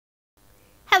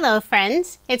Hello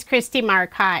friends, it's Kristie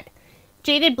Marcotte.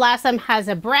 Jaded Blossom has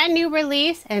a brand new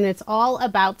release and it's all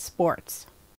about sports.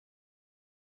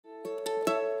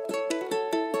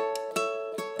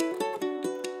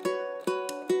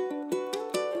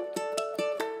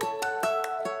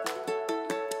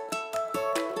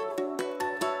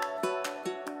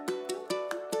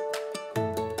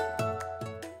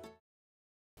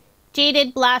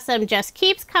 Jaded Blossom just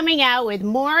keeps coming out with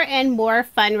more and more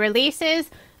fun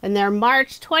releases, and their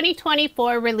March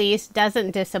 2024 release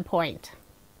doesn't disappoint.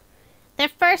 The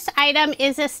first item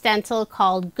is a stencil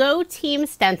called Go Team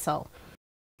Stencil.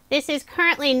 This is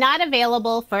currently not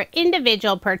available for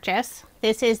individual purchase.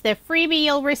 This is the freebie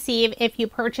you'll receive if you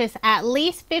purchase at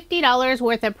least $50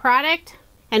 worth of product,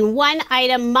 and one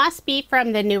item must be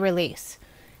from the new release.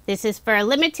 This is for a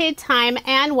limited time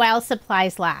and while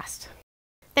supplies last.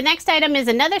 The next item is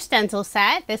another stencil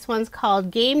set. This one's called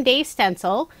Game Day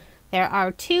Stencil. There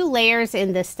are 2 layers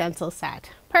in this stencil set.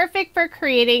 Perfect for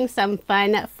creating some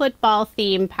fun football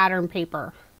themed pattern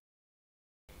paper.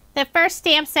 The first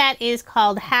stamp set is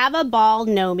called Have a Ball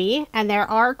Gnomie, and there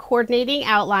are coordinating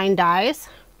outline dies.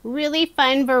 Really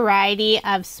fun variety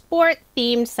of sport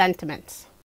themed sentiments.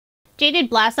 Jaded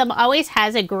Blossom always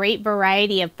has a great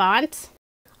variety of fonts.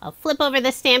 I'll flip over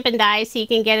the Stampin' Die so you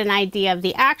can get an idea of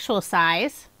the actual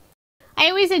size. I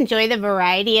always enjoy the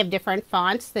variety of different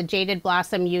fonts that Jaded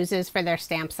Blossom uses for their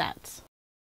stamp sets.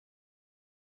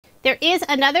 There is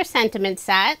another sentiment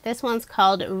set. This one's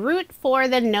called Root for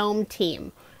the Gnome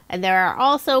Team, and there are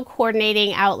also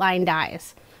coordinating outline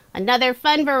dies. Another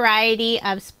fun variety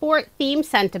of sport themed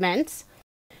sentiments,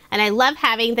 and I love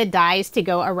having the dies to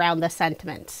go around the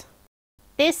sentiments.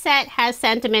 This set has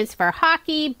sentiments for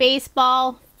hockey,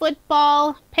 baseball,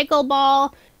 football,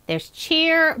 pickleball, there's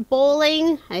cheer, bowling,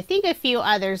 and I think a few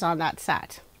others on that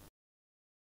set.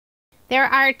 There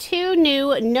are 2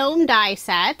 new Gnome Die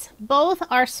sets. Both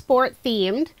are sport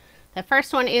themed. The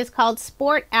first one is called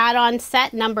Sport Add-on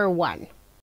Set Number 1.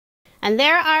 And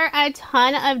there are a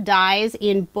ton of dies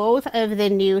in both of the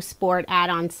new sport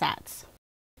add-on sets.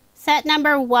 Set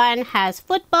number 1 has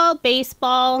football,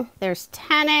 baseball, there's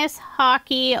tennis,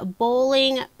 hockey,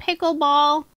 bowling,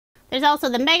 pickleball. There's also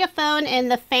the megaphone and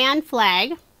the fan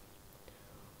flag.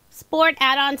 Sport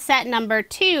add-on set number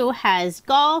 2 has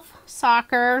golf,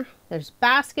 soccer, there's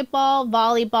basketball,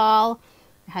 volleyball,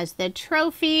 it has the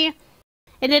trophy,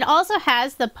 and it also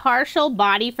has the partial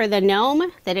body for the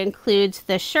gnome that includes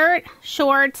the shirt,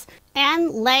 shorts, and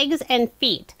legs and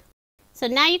feet. So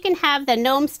now you can have the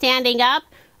gnome standing up.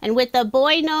 And with the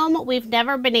boy gnome, we've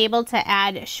never been able to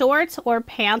add shorts or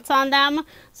pants on them,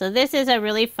 so this is a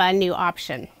really fun new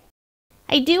option.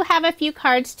 I do have a few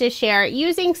cards to share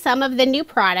using some of the new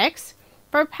products.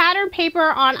 For pattern paper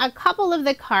on a couple of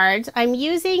the cards, I'm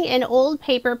using an old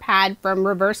paper pad from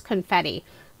Reverse Confetti.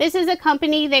 This is a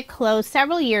company that closed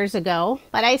several years ago,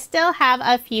 but I still have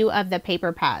a few of the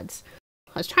paper pads.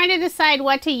 I was trying to decide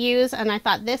what to use, and I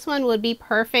thought this one would be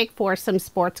perfect for some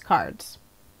sports cards.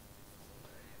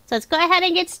 So let's go ahead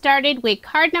and get started with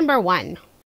card number 1.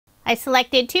 I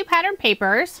selected 2 pattern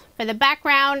papers. For the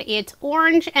background, it's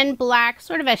orange and black,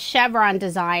 sort of a chevron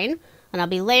design. And I'll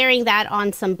be layering that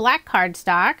on some black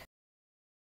cardstock.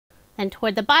 And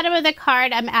toward the bottom of the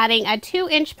card, I'm adding a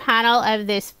 2-inch panel of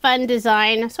this fun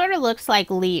design. Sort of looks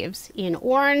like leaves in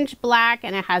orange, black,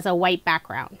 and it has a white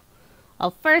background.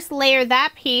 I'll first layer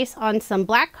that piece on some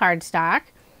black cardstock.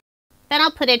 Then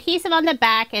I'll put adhesive on the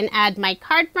back and add my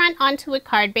card front onto a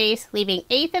card base, leaving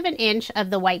 1/8 of an inch of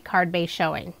the white card base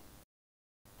showing.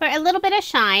 For a little bit of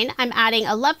shine, I'm adding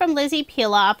a Love from Lizzie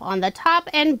peel off on the top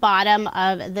and bottom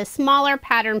of the smaller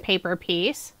pattern paper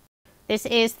piece. This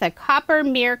is the copper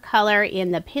mirror color in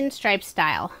the pinstripe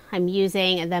style. I'm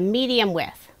using the medium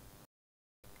width.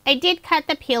 I did cut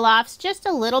the peel offs just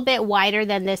a little bit wider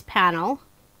than this panel.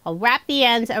 I'll wrap the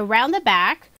ends around the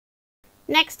back.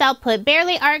 Next, I'll put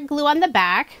Barely Art glue on the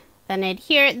back, then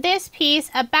adhere this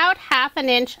piece about 1/2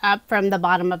 inch up from the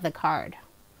bottom of the card.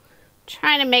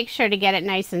 Trying to make sure to get it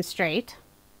nice and straight.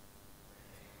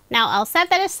 Now I'll set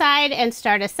that aside and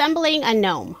start assembling a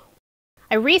gnome.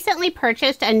 I recently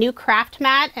purchased a new craft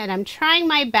mat and I'm trying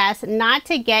my best not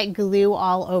to get glue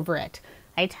all over it.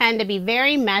 I tend to be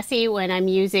very messy when I'm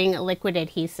using liquid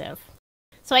adhesive.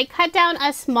 So I cut down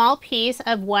a small piece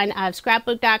of one of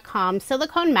Scrapbook.com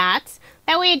silicone mats.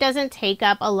 That way it doesn't take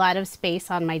up a lot of space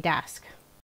on my desk.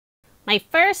 My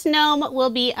first gnome will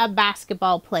be a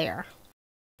basketball player.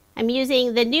 I'm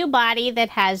using the new body that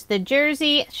has the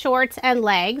jersey, shorts, and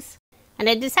legs. And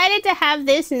I decided to have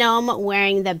this gnome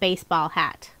wearing the baseball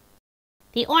hat.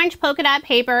 The orange polka dot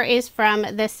paper is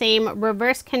from the same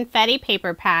Reverse Confetti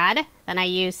paper pad. Then I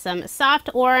use some soft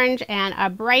orange and a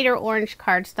brighter orange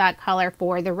cardstock color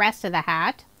for the rest of the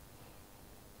hat.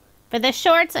 For the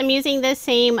shorts, I'm using the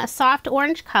same soft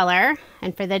orange color,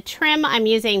 and for the trim, I'm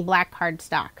using black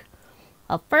cardstock.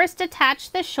 I'll first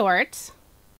attach the shorts,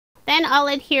 then I'll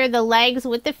adhere the legs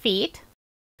with the feet.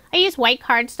 I use white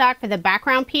cardstock for the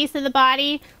background piece of the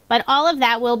body, but all of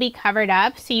that will be covered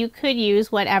up, so you could use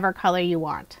whatever color you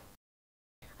want.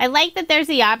 I like that there's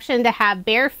the option to have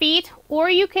bare feet,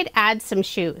 or you could add some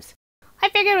shoes. I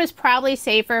figured it was probably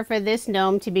safer for this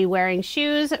gnome to be wearing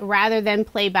shoes rather than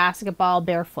play basketball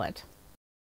barefoot.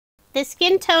 The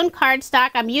skin tone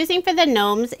cardstock I'm using for the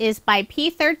gnomes is by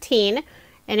P13,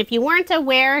 and if you weren't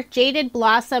aware, Jaded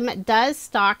Blossom does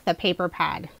stock the paper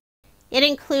pad. It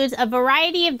includes a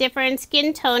variety of different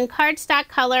skin tone cardstock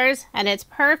colors, and it's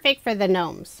perfect for the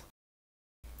gnomes.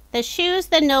 The shoes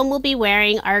the gnome will be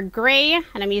wearing are gray,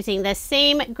 and I'm using the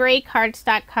same gray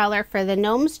cardstock color for the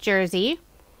gnome's jersey.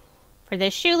 For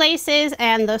the shoelaces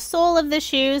and the sole of the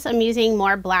shoes, I'm using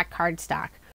more black cardstock.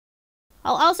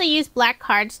 I'll also use black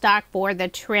cardstock for the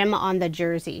trim on the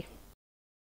jersey.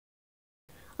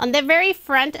 On the very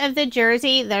front of the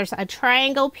jersey, there's a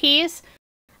triangle piece.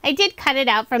 I did cut it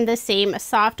out from the same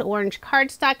soft orange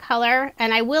cardstock color,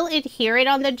 and I will adhere it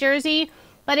on the jersey,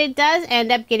 but it does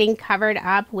end up getting covered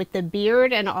up with the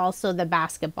beard and also the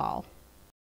basketball.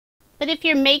 But if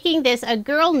you're making this a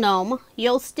girl gnome,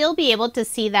 you'll still be able to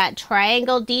see that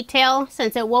triangle detail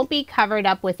since it won't be covered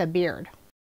up with a beard.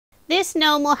 This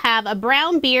gnome will have a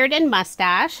brown beard and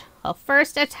mustache. I'll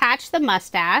first attach the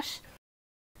mustache.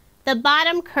 The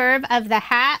bottom curve of the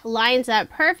hat lines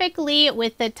up perfectly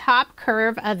with the top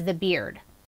curve of the beard.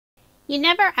 You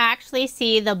never actually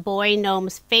see the boy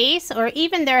gnome's face or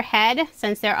even their head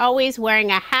since they're always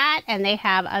wearing a hat and they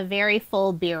have a very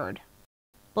full beard.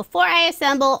 Before I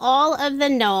assemble all of the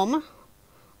gnome,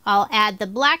 I'll add the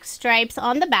black stripes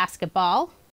on the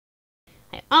basketball.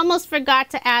 I almost forgot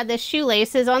to add the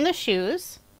shoelaces on the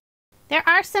shoes. There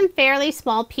are some fairly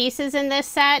small pieces in this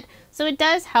set, so it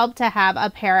does help to have a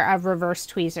pair of reverse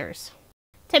tweezers.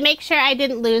 To make sure I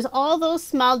didn't lose all those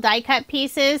small die cut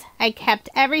pieces, I kept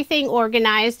everything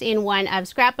organized in one of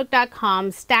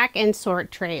Scrapbook.com's stack and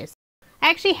sort trays. I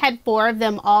actually had 4 of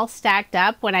them all stacked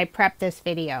up when I prepped this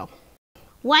video.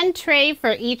 1 tray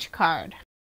for each card.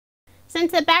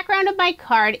 Since the background of my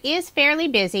card is fairly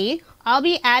busy, I'll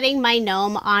be adding my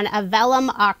gnome on a vellum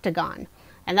octagon,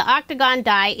 and the octagon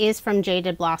die is from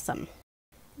Jaded Blossom.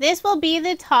 This will be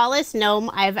the tallest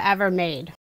gnome I've ever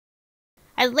made.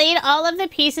 I laid all of the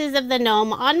pieces of the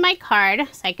gnome on my card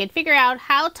so I could figure out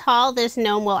how tall this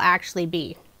gnome will actually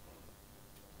be.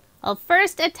 I'll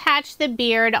first attach the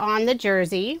beard on the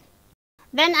jersey,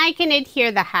 then I can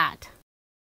adhere the hat.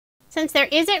 Since there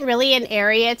isn't really an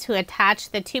area to attach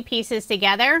the 2 pieces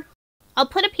together, I'll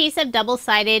put a piece of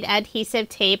double-sided adhesive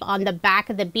tape on the back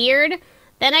of the beard,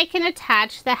 then I can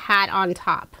attach the hat on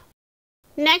top.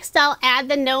 Next, I'll add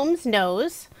the gnome's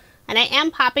nose, and I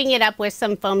am popping it up with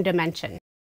some foam dimension.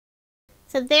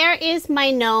 So there is my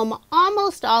gnome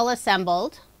almost all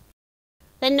assembled.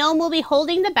 The gnome will be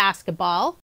holding the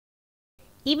basketball.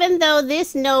 Even though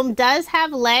this gnome does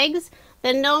have legs,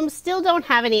 the gnomes still don't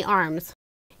have any arms.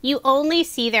 You only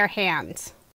see their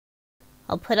hands.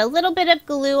 I'll put a little bit of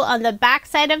glue on the back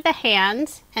side of the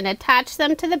hands and attach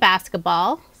them to the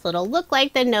basketball so it'll look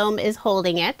like the gnome is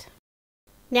holding it.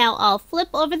 Now I'll flip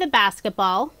over the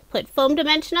basketball, put foam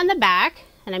dimension on the back,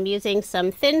 and I'm using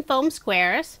some thin foam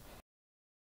squares.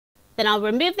 Then I'll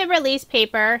remove the release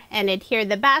paper and adhere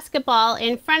the basketball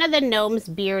in front of the gnome's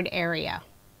beard area.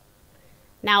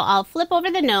 Now I'll flip over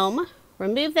the gnome,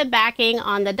 remove the backing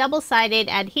on the double-sided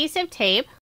adhesive tape,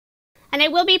 and I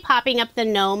will be popping up the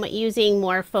gnome using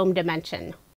more foam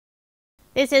dimension.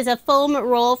 This is a foam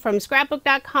roll from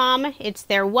Scrapbook.com. It's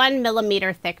their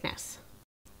 1mm thickness.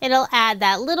 It'll add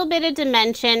that little bit of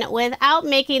dimension without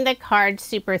making the card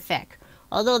super thick.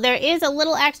 Although there is a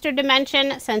little extra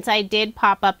dimension since I did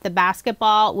pop up the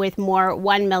basketball with more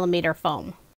 1mm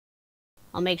foam.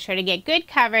 I'll make sure to get good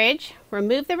coverage,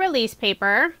 remove the release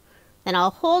paper, then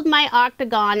I'll hold my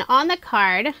octagon on the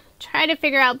card, try to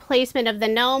figure out placement of the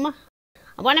gnome.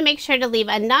 I want to make sure to leave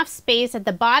enough space at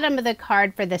the bottom of the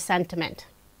card for the sentiment.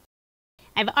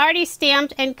 I've already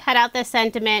stamped and cut out the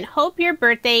sentiment, "Hope your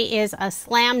birthday is a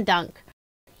slam dunk."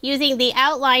 Using the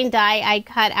outline die, I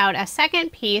cut out a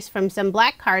second piece from some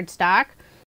black cardstock.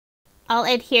 I'll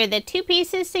adhere the 2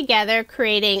 pieces together,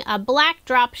 creating a black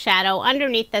drop shadow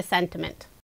underneath the sentiment.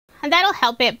 And that'll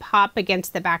help it pop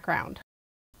against the background.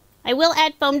 I will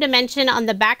add foam dimension on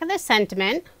the back of the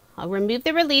sentiment. I'll remove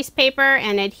the release paper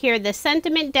and adhere the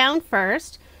sentiment down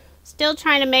first Still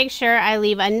trying to make sure I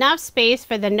leave enough space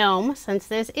for the gnome since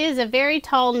this is a very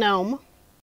tall gnome.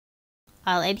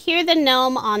 I'll adhere the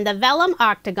gnome on the vellum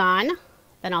octagon.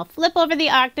 Then I'll flip over the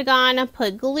octagon,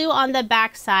 put glue on the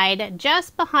back side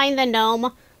just behind the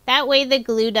gnome. That way the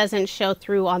glue doesn't show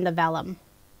through on the vellum.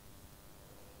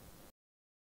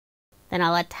 Then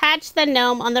I'll attach the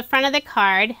gnome on the front of the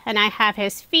card, and I have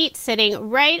his feet sitting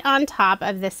right on top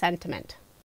of the sentiment.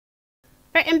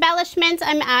 For embellishments,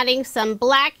 I'm adding some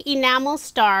black enamel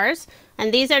stars,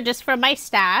 and these are just from my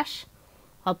stash.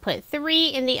 I'll put 3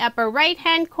 in the upper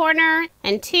right-hand corner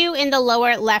and 2 in the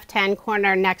lower left-hand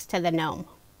corner next to the gnome.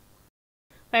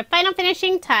 For a final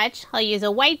finishing touch, I'll use a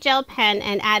white gel pen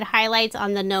and add highlights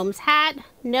on the gnome's hat,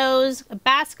 nose,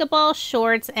 basketball,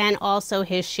 shorts, and also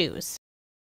his shoes.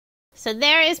 So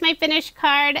there is my finished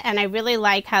card, and I really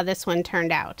like how this one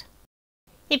turned out.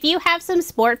 If you have some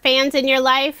sport fans in your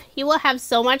life, you will have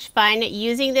so much fun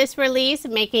using this release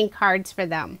making cards for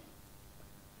them.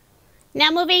 Now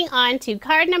moving on to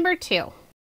card number 2.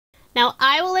 Now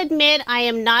I will admit I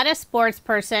am not a sports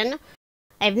person.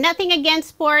 I have nothing against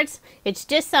sports, it's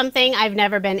just something I've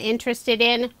never been interested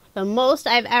in. The most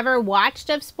I've ever watched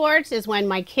of sports is when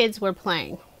my kids were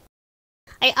playing.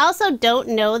 I also don't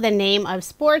know the name of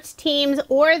sports teams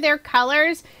or their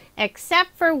colors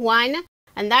except for one,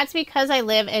 and that's because I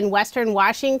live in Western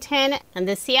Washington and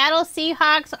the Seattle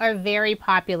Seahawks are very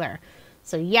popular.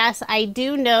 So yes, I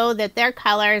do know that their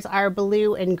colors are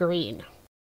blue and green.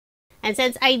 And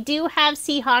since I do have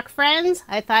Seahawk friends,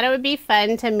 I thought it would be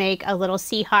fun to make a little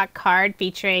Seahawk card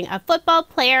featuring a football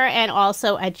player and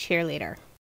also a cheerleader.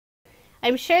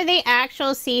 I'm sure the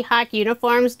actual Seahawk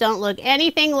uniforms don't look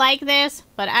anything like this,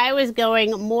 but I was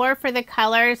going more for the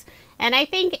colors, and I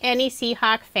think any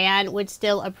Seahawk fan would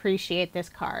still appreciate this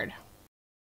card.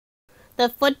 The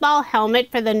football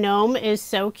helmet for the gnome is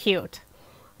so cute.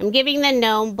 I'm giving the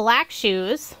gnome black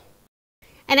shoes,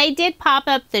 and I did pop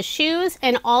up the shoes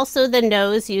and also the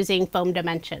nose using foam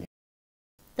dimension.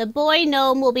 The boy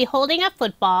gnome will be holding a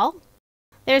football.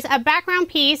 There's a background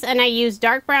piece, and I used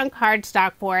dark brown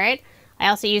cardstock for it. I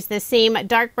also used the same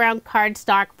dark brown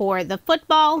cardstock for the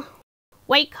football,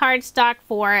 white cardstock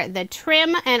for the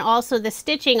trim and also the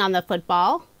stitching on the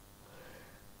football.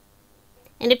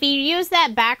 And if you use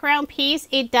that background piece,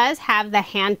 it does have the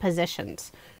hand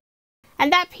positions.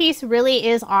 And that piece really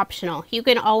is optional. You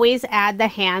can always add the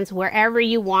hands wherever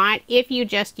you want if you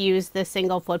just use the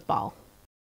single football.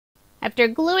 After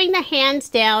gluing the hands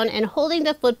down and holding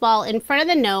the football in front of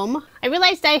the gnome, I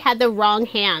realized I had the wrong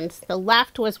hands. The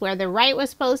left was where the right was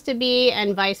supposed to be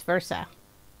and vice versa.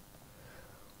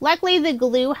 Luckily, the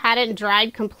glue hadn't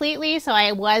dried completely, so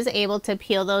I was able to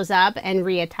peel those up and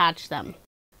reattach them.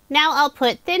 Now I'll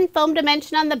put thin foam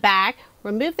dimension on the back,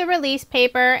 remove the release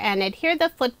paper, and adhere the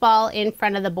football in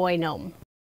front of the boy gnome.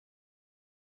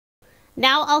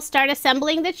 Now I'll start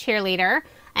assembling the cheerleader,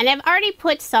 and I've already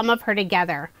put some of her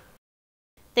together.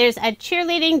 There's a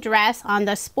cheerleading dress on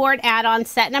the Sport add-on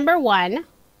set number 1.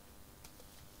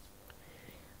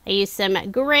 I used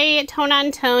some gray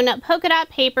tone-on-tone polka dot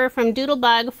paper from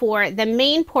Doodlebug for the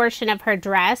main portion of her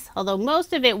dress, although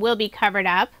most of it will be covered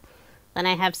up. Then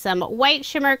I have some white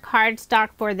shimmer cardstock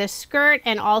for the skirt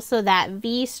and also that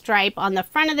V stripe on the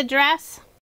front of the dress.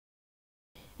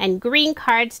 And green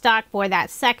cardstock for that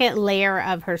second layer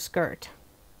of her skirt.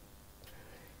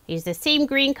 I used the same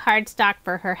green cardstock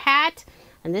for her hat.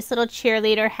 And this little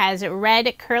cheerleader has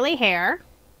red curly hair.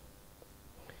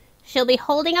 She'll be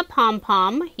holding a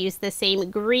pom-pom. Use the same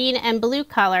green and blue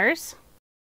colors.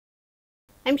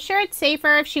 I'm sure it's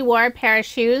safer if she wore a pair of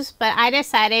shoes, but I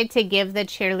decided to give the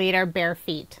cheerleader bare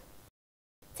feet.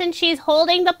 Since she's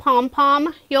holding the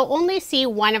pom-pom, you'll only see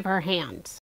one of her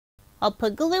hands. I'll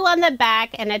put glue on the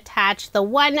back and attach the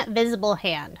one visible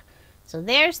hand. So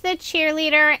there's the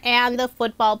cheerleader and the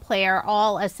football player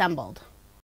all assembled.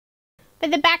 For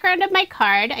the background of my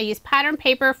card, I used pattern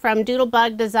paper from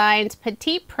Doodlebug Designs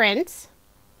Petite Prints.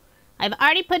 I've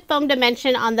already put foam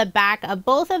dimension on the back of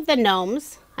both of the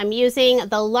gnomes. I'm using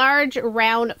the large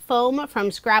round foam from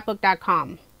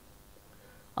scrapbook.com.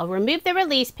 I'll remove the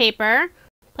release paper,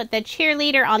 put the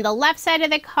cheerleader on the left side of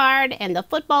the card and the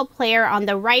football player on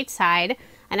the right side,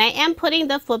 and I am putting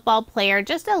the football player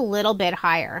just a little bit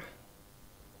higher.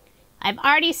 I've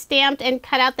already stamped and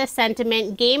cut out the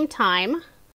sentiment "Game Time."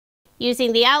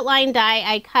 Using the outline die,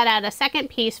 I cut out a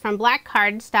second piece from black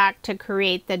cardstock to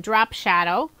create the drop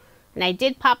shadow, and I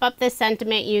did pop up the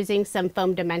sentiment using some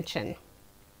foam dimension.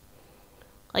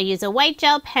 I'll use a white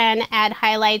gel pen, add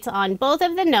highlights on both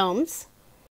of the gnomes.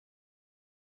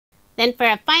 Then for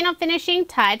a final finishing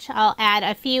touch, I'll add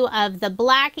a few of the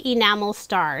black enamel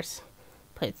stars.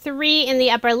 Put 3 in the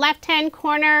upper left-hand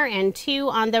corner and 2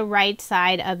 on the right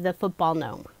side of the football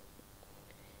gnome.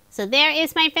 So there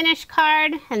is my finished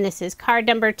card, and this is card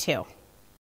number 2.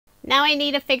 Now I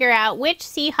need to figure out which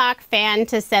Seahawk fan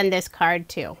to send this card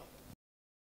to.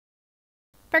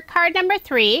 For card number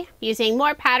 3, using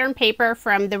more pattern paper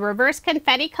from the Reverse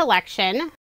Confetti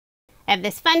collection, I have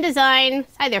this fun design.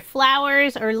 It's either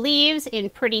flowers or leaves in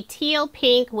pretty teal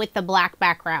pink with the black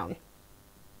background.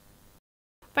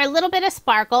 For a little bit of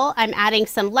sparkle, I'm adding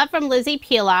some Love from Lizzie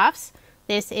peel-offs.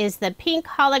 This is the pink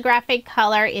holographic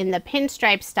color in the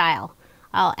pinstripe style.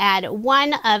 I'll add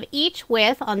 1 of each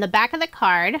width on the back of the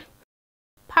card.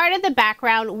 Part of the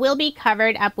background will be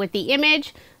covered up with the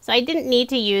image, so I didn't need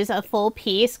to use a full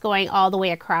piece going all the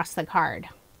way across the card.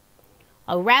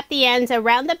 I'll wrap the ends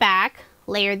around the back,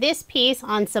 layer this piece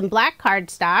on some black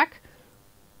cardstock,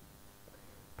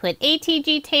 put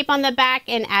ATG tape on the back,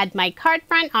 and add my card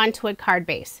front onto a card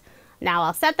base. Now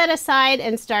I'll set that aside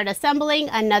and start assembling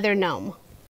another gnome.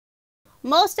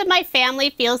 Most of my family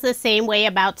feels the same way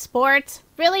about sports,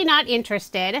 really not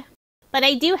interested, but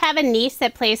I do have a niece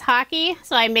that plays hockey,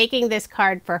 so I'm making this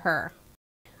card for her.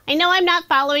 I know I'm not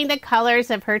following the colors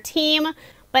of her team,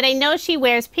 but I know she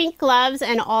wears pink gloves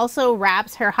and also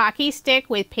wraps her hockey stick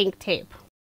with pink tape.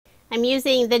 I'm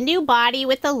using the new body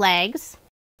with the legs.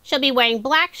 She'll be wearing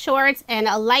black shorts and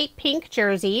a light pink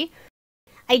jersey.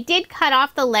 I did cut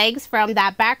off the legs from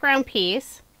that background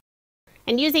piece.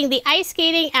 And using the ice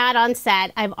skating add-on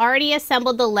set, I've already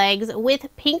assembled the legs with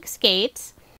pink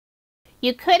skates.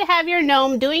 You could have your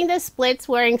gnome doing the splits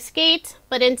wearing skates,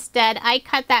 but instead I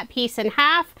cut that piece in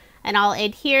half and I'll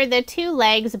adhere the 2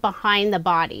 legs behind the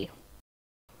body.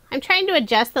 I'm trying to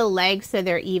adjust the legs so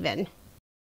they're even.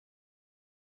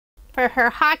 For her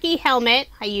hockey helmet,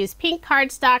 I use pink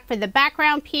cardstock for the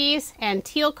background piece and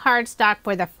teal cardstock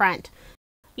for the front.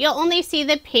 You'll only see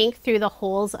the pink through the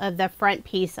holes of the front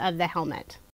piece of the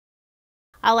helmet.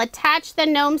 I'll attach the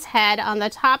gnome's head on the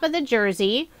top of the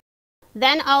jersey,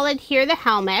 then I'll adhere the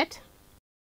helmet.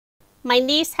 My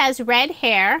niece has red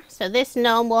hair, so this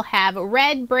gnome will have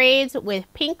red braids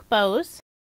with pink bows.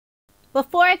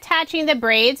 Before attaching the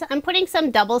braids, I'm putting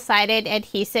some double-sided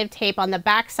adhesive tape on the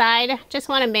back side. Just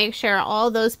want to make sure all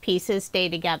those pieces stay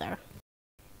together.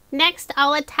 Next,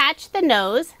 I'll attach the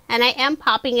nose, and I am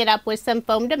popping it up with some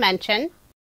foam dimension.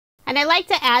 And I like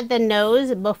to add the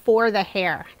nose before the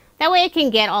hair. That way I can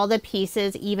get all the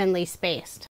pieces evenly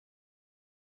spaced.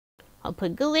 I'll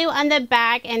put glue on the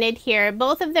back and adhere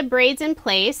both of the braids in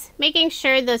place, making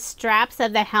sure the straps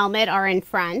of the helmet are in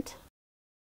front.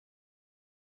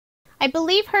 I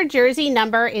believe her jersey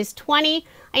number is 20.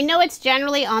 I know it's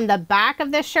generally on the back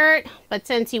of the shirt, but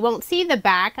since you won't see the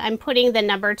back, I'm putting the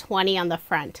number 20 on the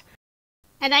front.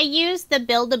 And I used the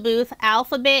Build-A-Booth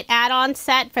alphabet add-on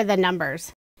set for the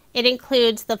numbers. It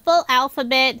includes the full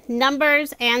alphabet,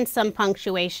 numbers, and some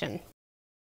punctuation.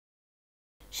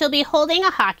 She'll be holding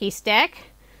a hockey stick.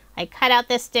 I cut out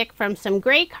the stick from some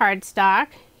gray cardstock,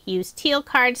 used teal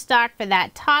cardstock for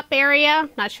that top area,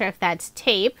 not sure if that's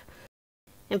tape.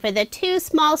 And for the 2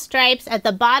 small stripes at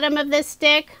the bottom of the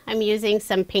stick, I'm using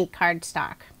some pink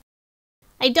cardstock.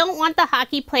 I don't want the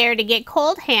hockey player to get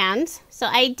cold hands, so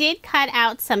I did cut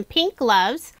out some pink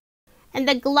gloves. And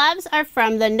the gloves are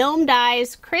from the Gnome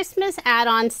Dies Christmas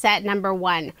add-on set number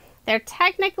 1. They're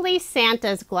technically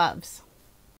Santa's gloves.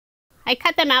 I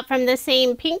cut them out from the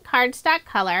same pink cardstock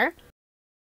color.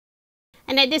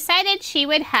 And I decided she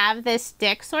would have this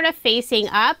stick sort of facing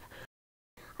up.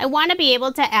 I want to be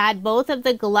able to add both of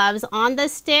the gloves on the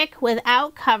stick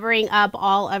without covering up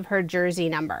all of her jersey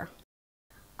number.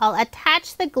 I'll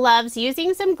attach the gloves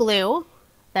using some glue,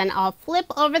 then I'll flip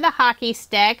over the hockey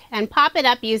stick and pop it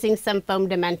up using some foam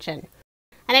dimension.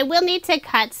 And I will need to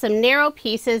cut some narrow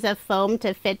pieces of foam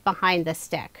to fit behind the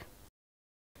stick.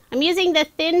 I'm using the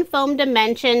thin foam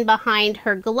dimension behind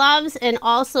her gloves and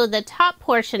also the top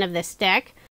portion of the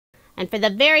stick. And for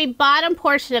the very bottom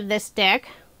portion of the stick,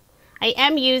 I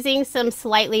am using some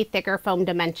slightly thicker foam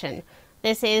dimension.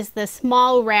 This is the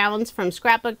small rounds from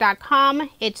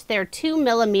scrapbook.com. It's their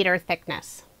 2mm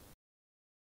thickness.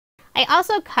 I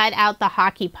also cut out the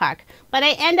hockey puck, but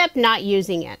I end up not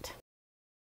using it.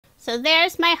 So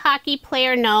there's my hockey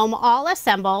player gnome all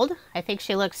assembled. I think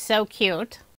she looks so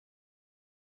cute.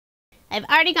 I've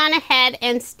already gone ahead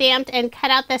and stamped and cut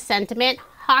out the sentiment,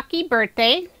 Hockey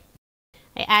Birthday.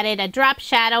 I added a drop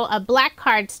shadow of black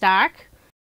cardstock.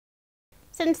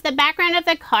 Since the background of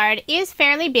the card is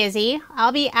fairly busy,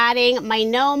 I'll be adding my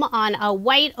gnome on a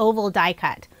white oval die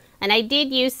cut. And I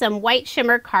did use some white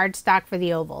shimmer cardstock for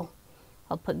the oval.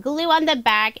 I'll put glue on the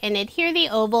back and adhere the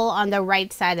oval on the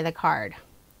right side of the card.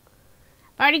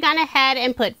 I've Already gone ahead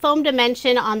and put foam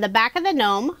dimension on the back of the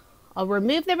gnome. I'll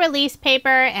remove the release paper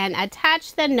and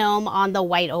attach the gnome on the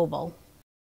white oval.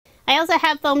 I also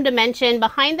have foam dimension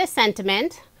behind the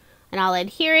sentiment, and I'll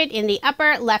adhere it in the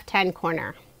upper left-hand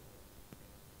corner.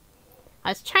 I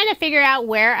was trying to figure out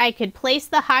where I could place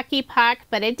the hockey puck,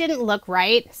 but it didn't look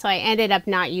right, so I ended up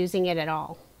not using it at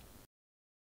all.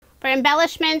 For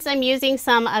embellishments, I'm using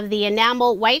some of the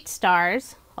enamel white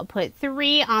stars. I'll put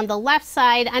 3 on the left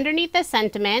side underneath the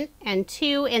sentiment and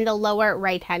 2 in the lower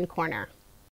right-hand corner.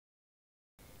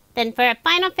 Then for a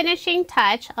final finishing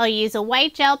touch, I'll use a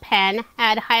white gel pen,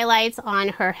 add highlights on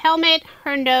her helmet,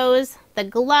 her nose, the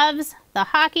gloves, the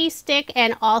hockey stick,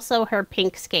 and also her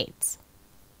pink skates.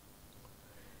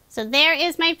 So there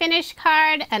is my finished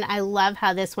card, and I love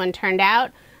how this one turned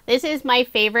out. This is my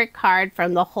favorite card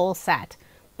from the whole set.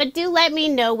 But do let me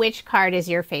know which card is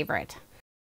your favorite.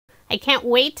 I can't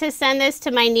wait to send this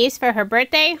to my niece for her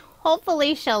birthday.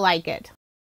 Hopefully she'll like it.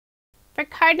 For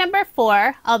card number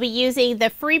 4, I'll be using the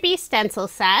freebie stencil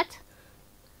set.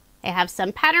 I have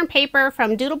some pattern paper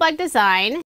from Doodlebug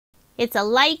Design. It's a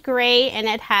light gray and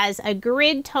it has a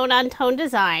grid tone-on-tone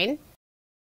design.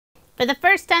 For the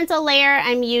first stencil layer,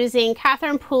 I'm using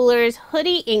Catherine Pooler's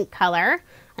Hoodie ink color,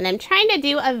 and I'm trying to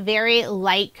do a very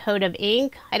light coat of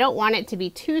ink. I don't want it to be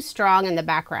too strong in the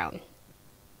background.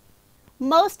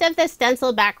 Most of the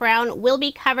stencil background will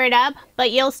be covered up,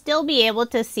 but you'll still be able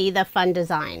to see the fun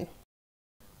design.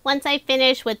 Once I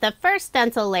finish with the first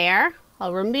stencil layer,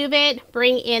 I'll remove it,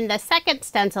 bring in the second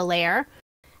stencil layer,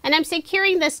 and I'm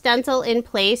securing the stencil in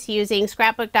place using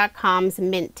Scrapbook.com's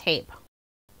mint tape.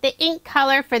 The ink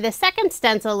color for the second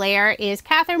stencil layer is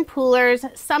Catherine Pooler's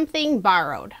Something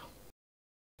Borrowed.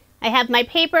 I have my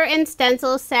paper and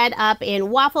stencil set up in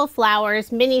Waffle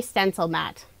Flowers Mini Stencil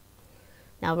Mat.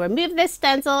 Now remove this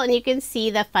stencil and you can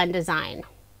see the fun design.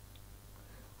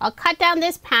 I'll cut down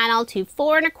this panel to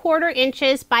 4¼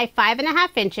 inches by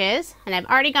 5½ inches, and I've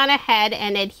already gone ahead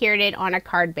and adhered it on a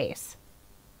card base.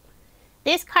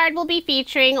 This card will be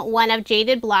featuring one of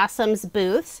Jaded Blossom's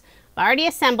booths. I've already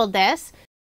assembled this,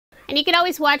 and you can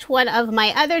always watch one of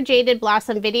my other Jaded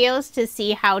Blossom videos to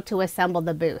see how to assemble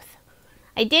the booth.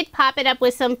 I did pop it up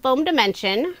with some foam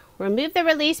dimension, remove the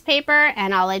release paper,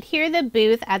 and I'll adhere the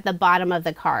booth at the bottom of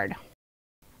the card.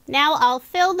 Now I'll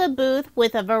fill the booth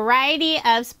with a variety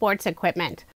of sports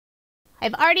equipment.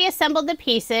 I've already assembled the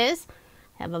pieces.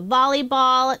 I have a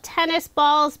volleyball, tennis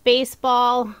balls,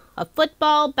 baseball, a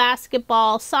football,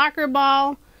 basketball, soccer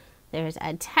ball. There's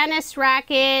a tennis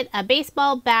racket, a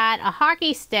baseball bat, a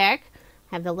hockey stick.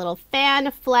 I have the little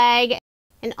fan flag,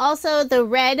 and also the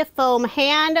red foam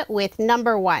hand with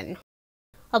number 1.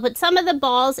 I'll put some of the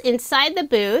balls inside the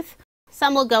booth.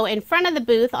 Some will go in front of the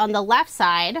booth on the left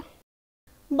side.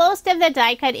 Most of the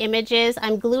die cut images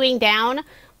I'm gluing down,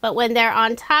 but when they're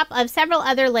on top of several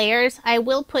other layers, I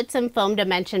will put some foam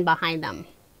dimension behind them.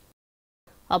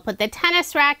 I'll put the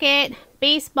tennis racket,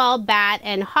 baseball bat,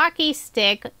 and hockey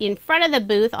stick in front of the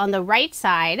booth on the right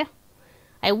side.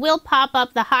 I will pop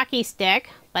up the hockey stick,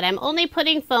 but I'm only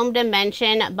putting foam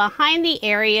dimension behind the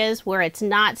areas where it's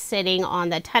not sitting on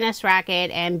the tennis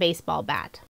racket and baseball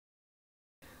bat.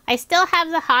 I still have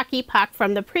the hockey puck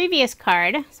from the previous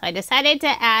card, so I decided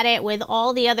to add it with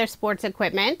all the other sports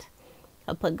equipment.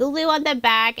 I'll put glue on the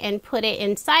back and put it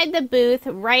inside the booth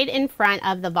right in front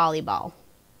of the volleyball.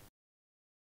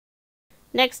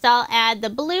 Next I'll add the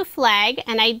blue flag,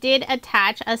 and I did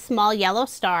attach a small yellow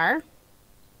star.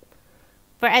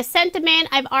 For a sentiment,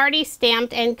 I've already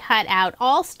stamped and cut out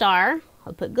All Star.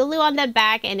 I'll put glue on the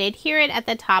back and adhere it at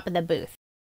the top of the booth.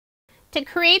 To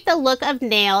create the look of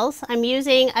nails, I'm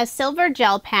using a silver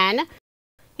gel pen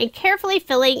and carefully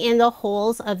filling in the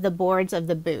holes of the boards of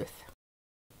the booth.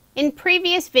 In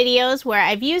previous videos where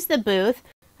I've used the booth,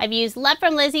 I've used Love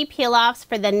from Lizzie peel-offs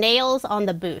for the nails on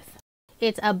the booth.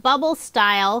 It's a bubble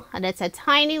style, and it's a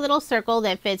tiny little circle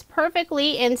that fits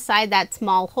perfectly inside that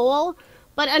small hole,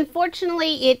 but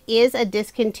unfortunately it is a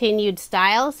discontinued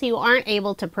style, so you aren't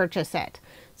able to purchase it.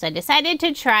 So I decided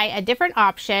to try a different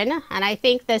option, and I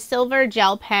think the silver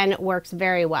gel pen works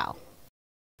very well.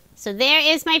 So there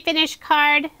is my finished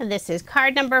card. This is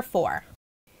card number 4.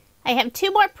 I have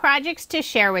 2 more projects to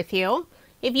share with you.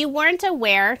 If you weren't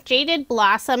aware, Jaded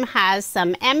Blossom has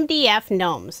some MDF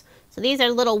gnomes. So these are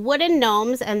little wooden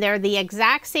gnomes, and they're the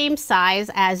exact same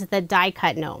size as the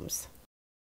die-cut gnomes.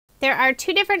 There are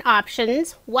 2 different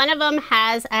options. One of them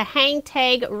has a hang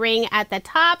tag ring at the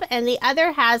top, and the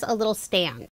other has a little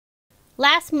stand.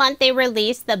 Last month they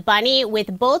released the bunny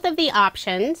with both of the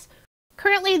options.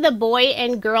 Currently the boy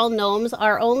and girl gnomes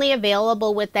are only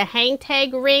available with the hang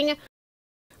tag ring,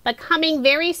 but coming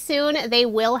very soon, they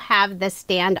will have the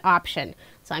stand option.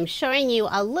 So I'm showing you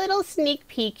a little sneak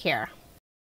peek here.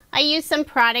 I used some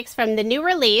products from the new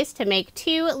release to make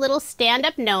two little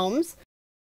stand-up gnomes.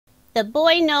 The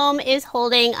boy gnome is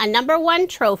holding a #1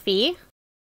 trophy,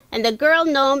 and the girl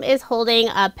gnome is holding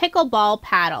a pickleball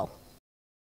paddle.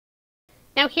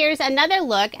 Now here's another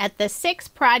look at the 6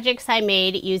 projects I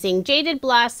made using Jaded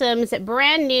Blossom's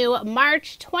brand new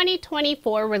March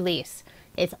 2024 release.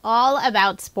 It's all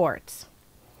about sports.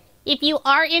 If you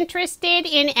are interested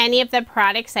in any of the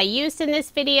products I used in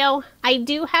this video, I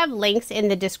do have links in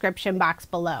the description box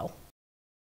below.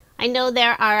 I know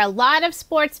there are a lot of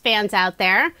sports fans out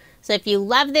there, so if you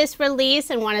love this release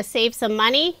and want to save some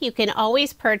money, you can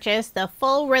always purchase the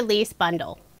full release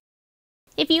bundle.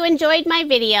 If you enjoyed my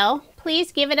video,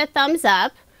 please give it a thumbs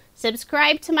up,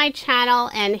 subscribe to my channel,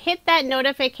 and hit that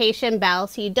notification bell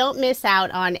so you don't miss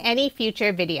out on any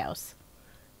future videos.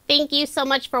 Thank you so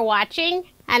much for watching,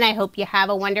 and I hope you have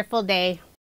a wonderful day.